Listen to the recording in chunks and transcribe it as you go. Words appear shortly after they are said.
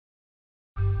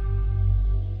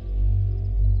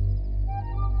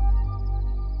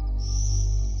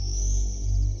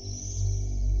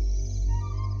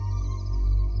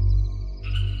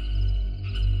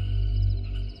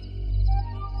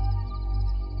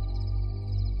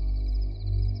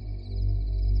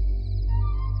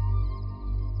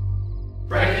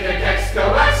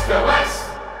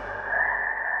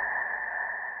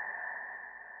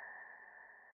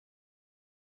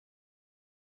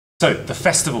So, the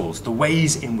festivals, the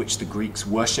ways in which the Greeks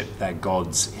worshipped their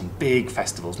gods in big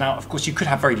festivals. Now, of course, you could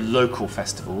have very local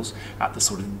festivals at the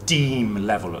sort of deme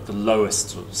level, at the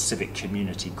lowest sort of civic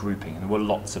community grouping, and there were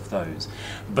lots of those.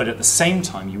 But at the same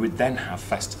time, you would then have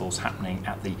festivals happening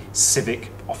at the civic,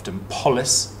 often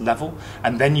polis level,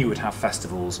 and then you would have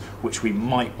festivals which we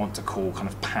might want to call kind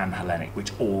of pan-Hellenic,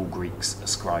 which all Greeks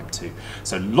ascribe to.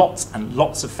 So lots and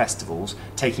lots of festivals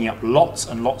taking up lots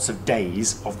and lots of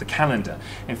days of the calendar.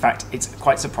 In fact, it's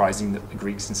quite surprising that the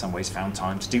Greeks in some ways found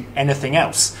time to do anything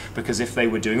else, because if they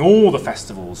were doing all the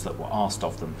festivals that were asked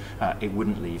of them, it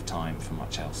wouldn't leave time for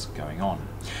much else going on.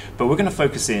 But we're going to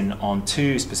focus in on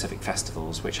two specific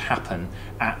festivals which happen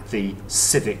at the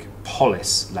civic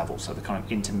polis level, so the kind of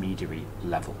intermediary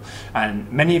level. And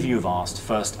many of you have asked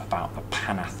first about the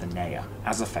Panathenaic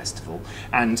as a festival,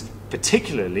 and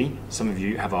particularly some of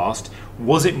you have asked,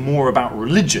 was it more about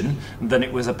religion than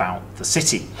it was about the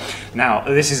city? Now,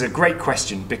 this is a great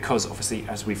question because obviously,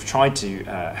 as we've tried to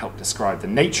help describe the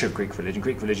nature of Greek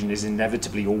religion is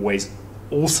inevitably always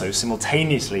also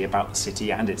simultaneously about the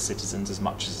city and its citizens as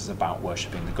much as it's about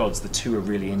worshipping the gods. The two are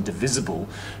really indivisible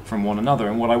from one another,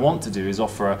 and what I want to do is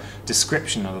offer a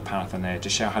description of the Panathenaic to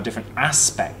show how different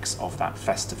aspects of that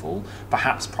festival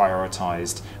perhaps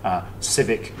prioritised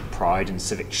civic pride and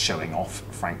civic showing off,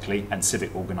 frankly, and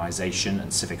civic organisation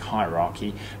and civic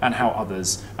hierarchy, and how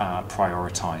others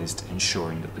prioritised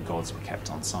ensuring that the gods were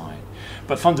kept on side.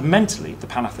 But fundamentally, the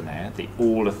Panathenaic, the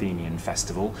all-Athenian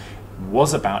festival,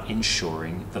 was about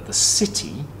ensuring that the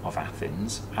city of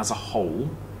Athens as a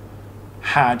whole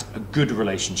had a good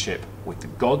relationship with the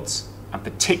gods, and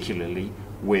particularly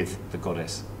with the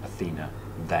goddess Athena,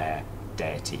 their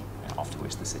deity, after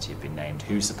which the city had been named,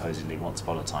 who supposedly once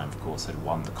upon a time, of course, had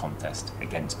won the contest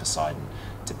against Poseidon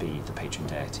to be the patron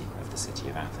deity of the city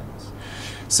of Athens.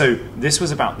 So this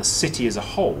was about the city as a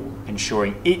whole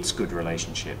ensuring its good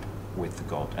relationship with the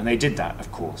god, and they did that, of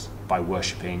course, by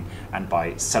worshipping and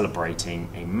by celebrating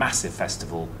a massive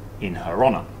festival in her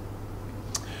honour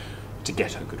to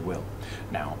get her goodwill.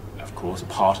 Now, of course,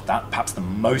 part of that, perhaps the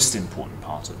most important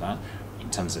part of that, in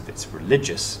terms of its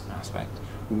religious aspect,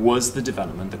 was the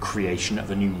development, the creation of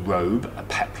a new robe, a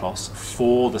peplos,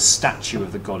 for the statue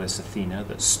of the goddess Athena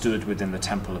that stood within the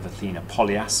temple of Athena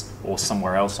Polias, or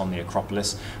somewhere else on the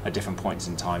Acropolis at different points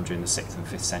in time during the 6th and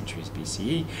 5th centuries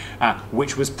BCE,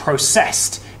 which was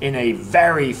processed in a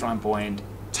very flamboyant,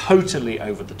 totally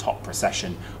over-the-top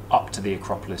procession up to the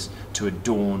Acropolis to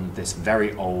adorn this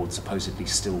very old, supposedly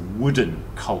still wooden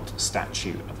cult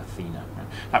statue of Athena.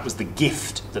 That was the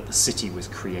gift that the city was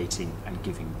creating and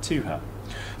giving to her.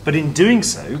 But in doing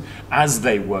so, as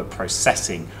they were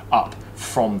processing up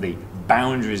from the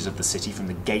boundaries of the city, from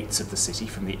the gates of the city,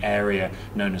 from the area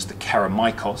known as the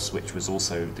Keramikos, which was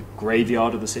also the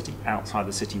graveyard of the city, outside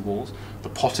the city walls, the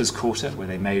potter's quarter, where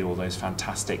they made all those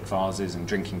fantastic vases and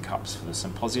drinking cups for the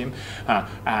symposium,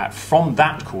 from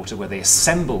that quarter where they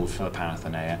assembled for the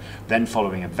Panathenaic, then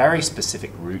following a very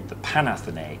specific route, the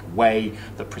Panathenaic way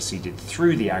that proceeded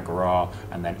through the Agora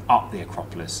and then up the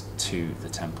Acropolis to the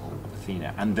temple of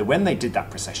Athena. And when they did that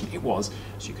procession, it was,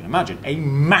 as you can imagine, a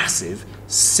massive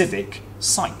civic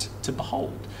sight to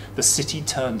behold. The city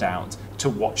turned out to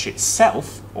watch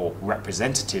itself, or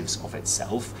representatives of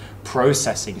itself,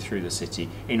 processing through the city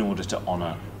in order to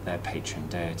honour their patron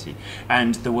deity.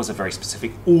 And there was a very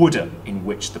specific order in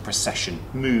which the procession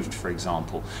moved, for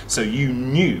example. So you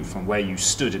knew from where you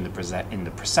stood in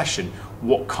the procession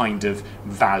what kind of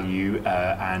value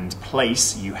and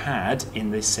place you had in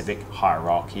the civic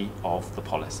hierarchy of the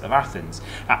polis of Athens.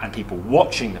 And people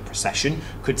watching the procession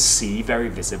could see very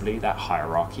visibly that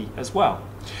hierarchy as well.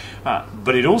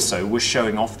 But it also was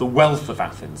showing off the wealth of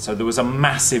Athens. So there was a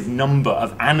massive number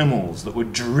of animals that were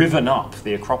driven up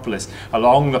the Acropolis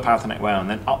along the Panathenaic Way and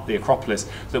then up the Acropolis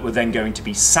that were then going to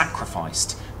be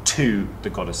sacrificed to the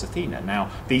goddess Athena. Now,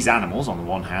 these animals, on the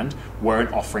one hand, were an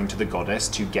offering to the goddess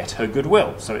to get her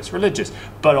goodwill, so it's religious.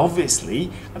 But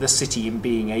obviously, the city, in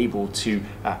being able to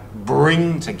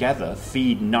bring together,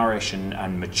 feed, nourish,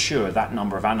 and mature that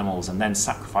number of animals and then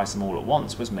sacrifice them all at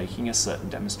once, was making a certain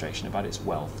demonstration about its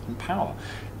wealth and power.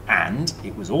 And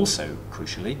it was also,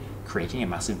 crucially, creating a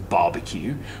massive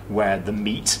barbecue where the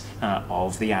meat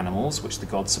of the animals, which the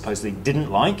gods supposedly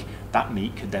didn't like, that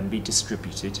meat could then be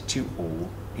distributed to all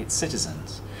its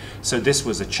citizens. So this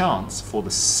was a chance for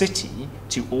the city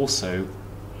to also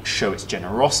show its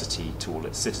generosity to all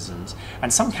its citizens.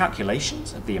 And some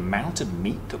calculations of the amount of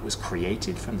meat that was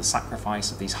created from the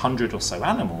sacrifice of these 100 or so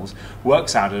animals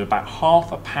works out at about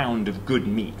half a pound of good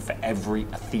meat for every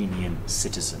Athenian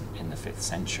citizen in the 5th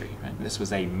century. Right? This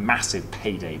was a massive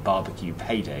payday, barbecue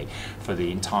payday, for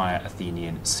the entire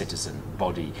Athenian citizen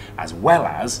body, as well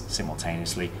as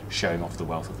simultaneously showing off the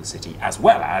wealth of the city, as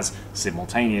well as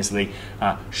simultaneously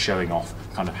showing off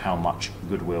kind of how much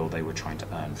goodwill they were trying to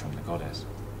earn from the goddess.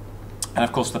 And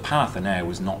of course the Panathenaic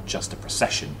was not just a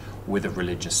procession with a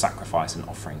religious sacrifice and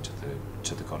offering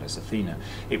to the goddess Athena.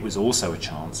 It was also a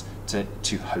chance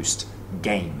to host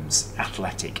games,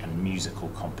 athletic and musical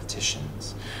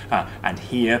competitions. And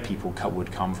here people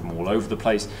would come from all over the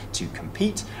place to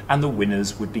compete, and the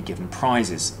winners would be given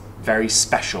prizes. Very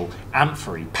special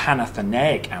amphorae,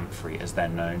 Panathenaic amphorae as they're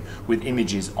known, with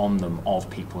images on them of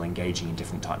people engaging in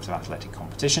different types of athletic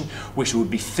competition, which would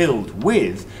be filled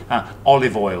with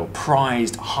olive oil,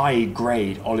 prized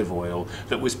high-grade olive oil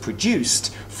that was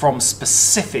produced from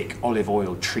specific olive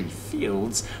oil tree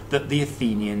fields that the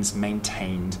Athenians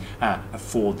maintained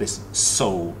for this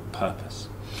sole purpose.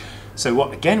 So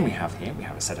what again we have here, we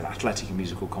have a set of athletic and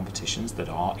musical competitions that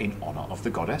are in honour of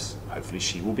the goddess. Hopefully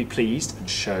she will be pleased and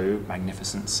show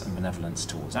magnificence and benevolence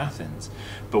towards Athens.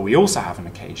 But we also have an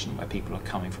occasion where people are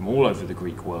coming from all over the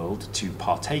Greek world to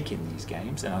partake in these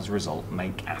games, and as a result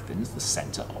make Athens the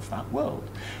centre of that world.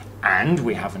 And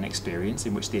we have an experience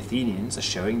in which the Athenians are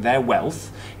showing their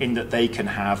wealth in that they can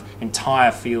have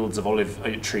entire fields of olive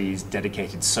trees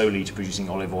dedicated solely to producing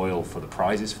olive oil for the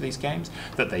prizes for these games,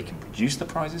 that they can produce the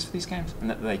prizes for these games, and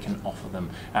that they can offer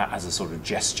them as a sort of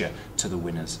gesture to the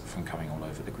winners from coming all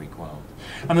over the Greek world.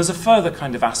 And there's a further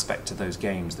kind of aspect to those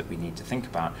games that we need to think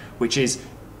about, which is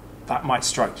that might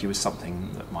strike you as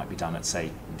something that might be done at,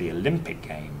 say, the Olympic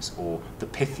Games or the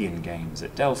Pythian Games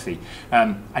at Delphi.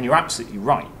 And you're absolutely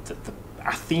right that the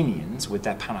Athenians, with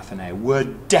their Panathenaic, were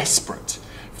desperate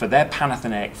for their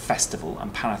Panathenaic Festival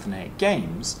and Panathenaic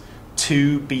Games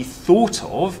to be thought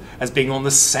of as being on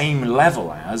the same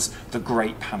level as the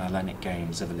great Panhellenic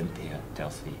Games of Olympia,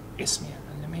 Delphi, Isthmia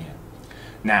and Nemea.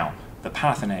 Now, the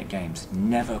Panathenaic Games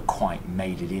never quite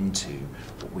made it into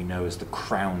what we know as the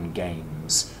Crown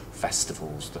Games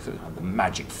festivals, the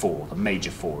magic four, the major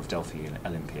four of Delphi,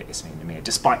 Olympia, Isthmia and Nemea,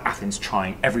 despite Athens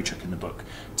trying every trick in the book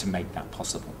to make that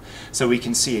possible. So we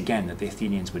can see again that the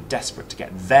Athenians were desperate to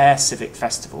get their civic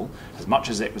festival, as much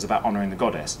as it was about honouring the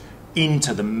goddess,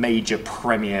 into the major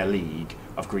Premier League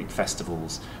of Greek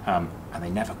festivals, and they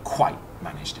never quite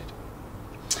managed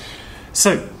it.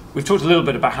 So, we've talked a little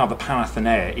bit about how the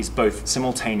Panathenaic is both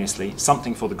simultaneously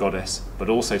something for the goddess, but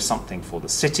also something for the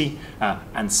city,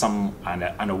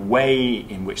 and a way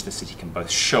in which the city can both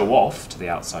show off to the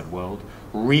outside world,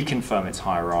 reconfirm its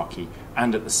hierarchy,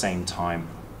 and at the same time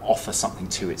offer something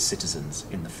to its citizens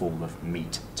in the form of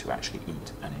meat to actually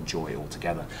eat and enjoy all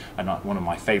together. And one of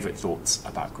my favourite thoughts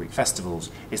about Greek festivals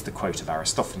is the quote of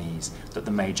Aristophanes that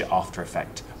the major after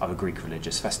effect of a Greek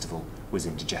religious festival was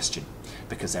indigestion,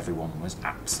 because everyone was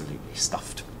absolutely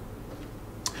stuffed.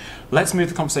 Let's move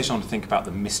the conversation on to think about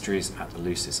the mysteries at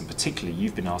Eleusis, and particularly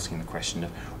you've been asking the question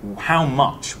of how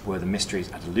much were the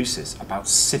mysteries at Eleusis about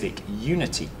civic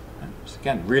unity? It's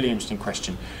again, really interesting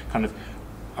question, kind of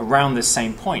around this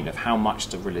same point of how much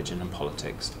do religion and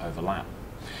politics overlap.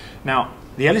 Now,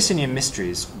 the Eleusinian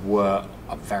mysteries were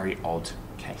a very odd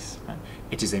case. Right?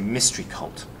 It is a mystery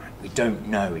cult. Right? We don't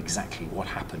know exactly what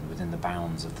happened within the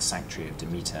bounds of the sanctuary of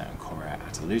Demeter and Correa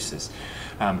at Eleusis,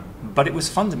 but it was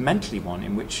fundamentally one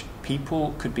in which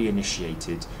people could be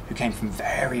initiated who came from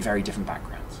very, very different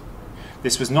backgrounds.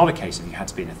 This was not a case of you had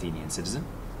to be an Athenian citizen.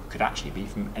 Could actually be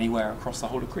from anywhere across the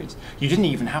whole of Greece. You didn't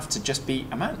even have to just be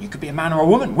a man. You could be a man or a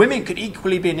woman. Women could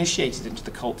equally be initiated into the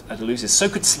cult at Eleusis. So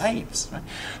could slaves. Right?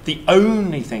 The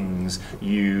only things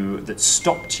that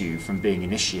stopped you from being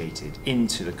initiated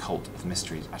into the cult of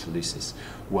mysteries at Eleusis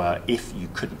were if you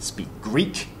couldn't speak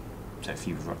Greek, so if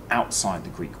you were outside the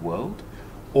Greek world,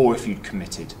 or if you'd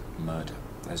committed murder.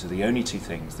 Those are the only two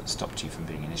things that stopped you from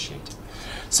being initiated.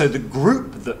 So the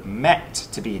group that met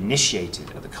to be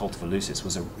initiated at the cult of Eleusis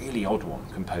was a really odd one,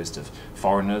 composed of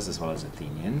foreigners as well as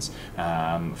Athenians.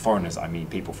 Foreigners, I mean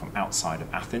people from outside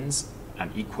of Athens,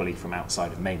 and equally from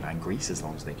outside of mainland Greece, as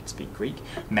long as they could speak Greek.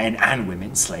 Men and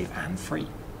women, slave and free.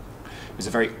 It was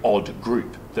a very odd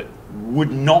group that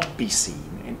would not be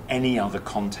seen in any other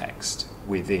context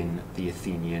within the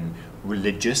Athenian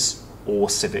religious or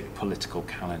civic political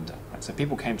calendar. Right? So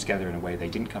people came together in a way they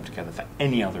didn't come together for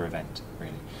any other event,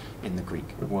 really, in the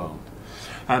Greek world.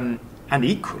 And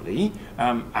equally,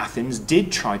 Athens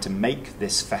did try to make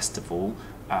this festival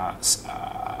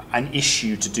an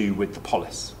issue to do with the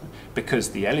polis.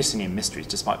 because the Eleusinian mysteries,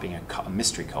 despite being a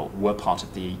mystery cult, were part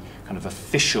of the kind of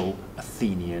official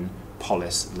Athenian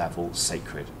polis level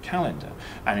sacred calendar.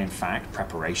 And in fact,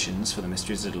 preparations for the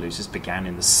mysteries of Eleusis began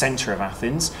in the center of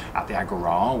Athens at the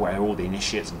Agora, where all the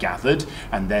initiates gathered,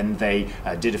 and then they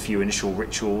did a few initial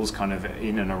rituals kind of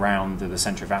in and around the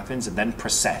center of Athens, and then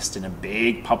processed in a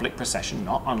big public procession,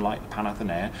 not unlike the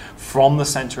Panathenaic, from the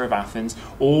center of Athens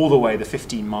all the way the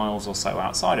 15 miles or so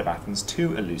outside of Athens to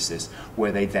Eleusis,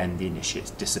 where the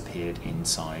initiates disappeared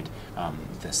inside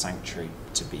the sanctuary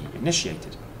to be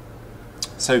initiated.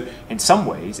 So in some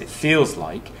ways, it feels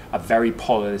like a very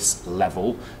polis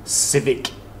level, civic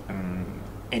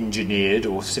engineered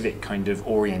or civic kind of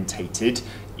orientated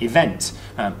event,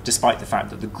 despite the fact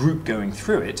that the group going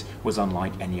through it was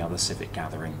unlike any other civic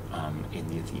gathering in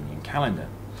the Athenian calendar.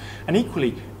 And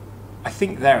equally, I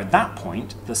think there at that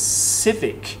point, the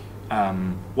civic,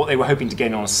 what they were hoping to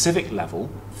gain on a civic level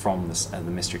from the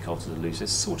mystery cult of Eleusis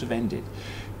sort of ended.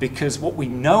 Because what we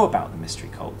know about the mystery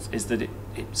cults is that it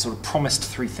sort of promised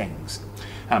three things.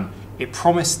 It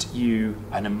promised you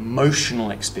an emotional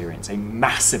experience, a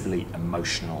massively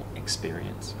emotional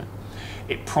experience.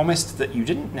 It promised that you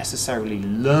didn't necessarily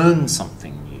learn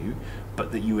something new,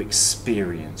 but that you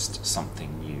experienced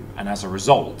something new, and as a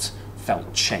result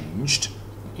felt changed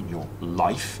in your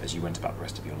life as you went about the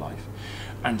rest of your life.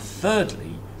 And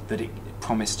thirdly, that it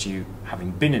promised you,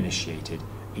 having been initiated,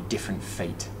 a different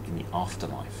fate in the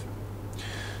afterlife.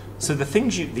 So the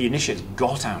things the initiates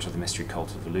got out of the mystery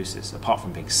cult of Eleusis, apart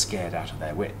from being scared out of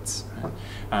their wits,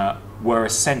 were a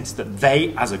sense that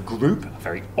they, as a group, a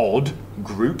very odd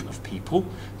group of people,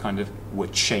 kind of were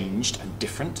changed and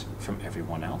different from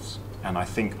everyone else. And I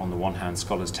think, on the one hand,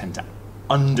 scholars tend to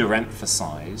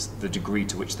underemphasize the degree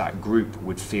to which that group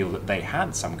would feel that they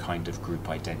had some kind of group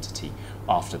identity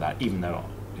after that, even though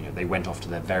they went off to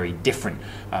their very different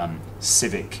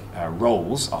civic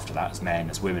roles after that, as men,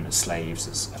 as women, as slaves,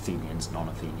 as Athenians,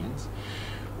 non-Athenians.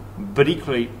 But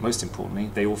equally, most importantly,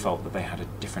 they all felt that they had a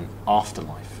different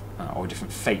afterlife, or a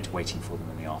different fate waiting for them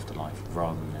in the afterlife,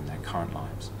 rather than in their current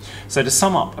lives. So to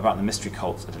sum up about the mystery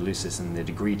cults at Eleusis and the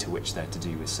degree to which they're to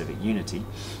do with civic unity,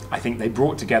 I think they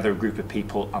brought together a group of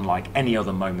people unlike any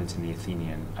other moment in the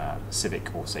Athenian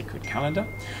civic or sacred calendar.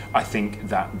 I think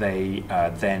that they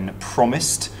then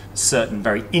promised certain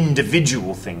very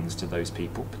individual things to those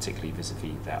people, particularly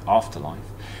vis-a-vis their afterlife.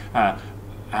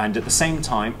 And at the same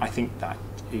time, I think that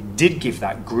it did give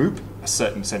that group a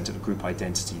certain sense of group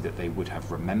identity that they would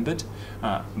have remembered,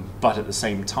 but at the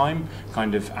same time,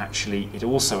 kind of actually, it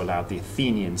also allowed the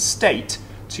Athenian state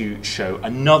to show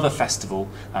another festival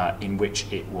in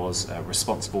which it was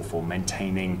responsible for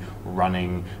maintaining,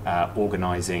 running,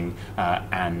 organising,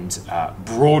 and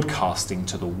broadcasting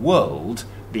to the world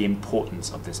the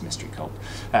importance of this mystery cult.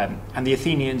 And the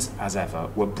Athenians, as ever,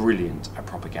 were brilliant at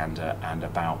propaganda and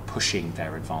about pushing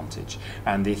their advantage.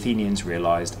 And the Athenians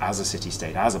realised, as a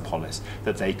city-state, as a polis,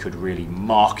 that they could really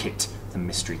market the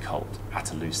mystery cult at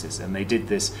Eleusis. And they did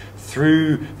this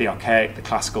through the archaic, the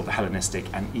classical, the Hellenistic,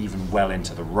 and even well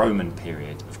into the Roman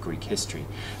period of Greek history.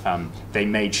 They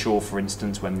made sure, for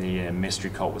instance, when the mystery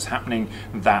cult was happening,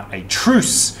 that a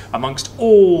truce amongst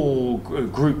all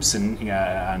groups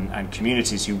and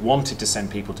communities who wanted to send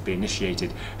people to be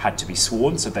initiated had to be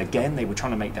sworn. So again, they were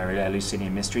trying to make their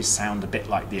Eleusinian mysteries sound a bit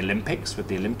like the Olympics, with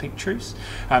the Olympic truce.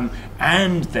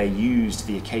 And they used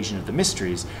the occasion of the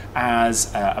mysteries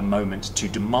as a moment to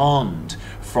demand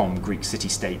from Greek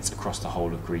city-states across the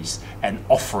whole of Greece an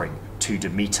offering to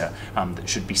Demeter that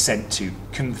should be sent to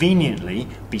conveniently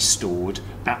be stored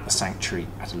at the sanctuary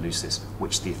at Eleusis,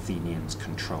 which the Athenians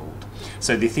controlled.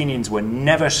 So the Athenians were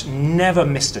never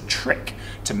missed a trick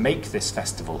to make this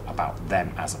festival about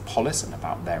them as a polis and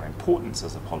about their importance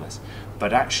as a polis,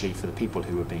 but actually for the people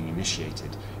who were being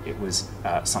initiated, it was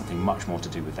something much more to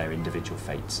do with their individual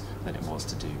fates than it was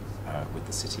to do with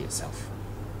the city itself.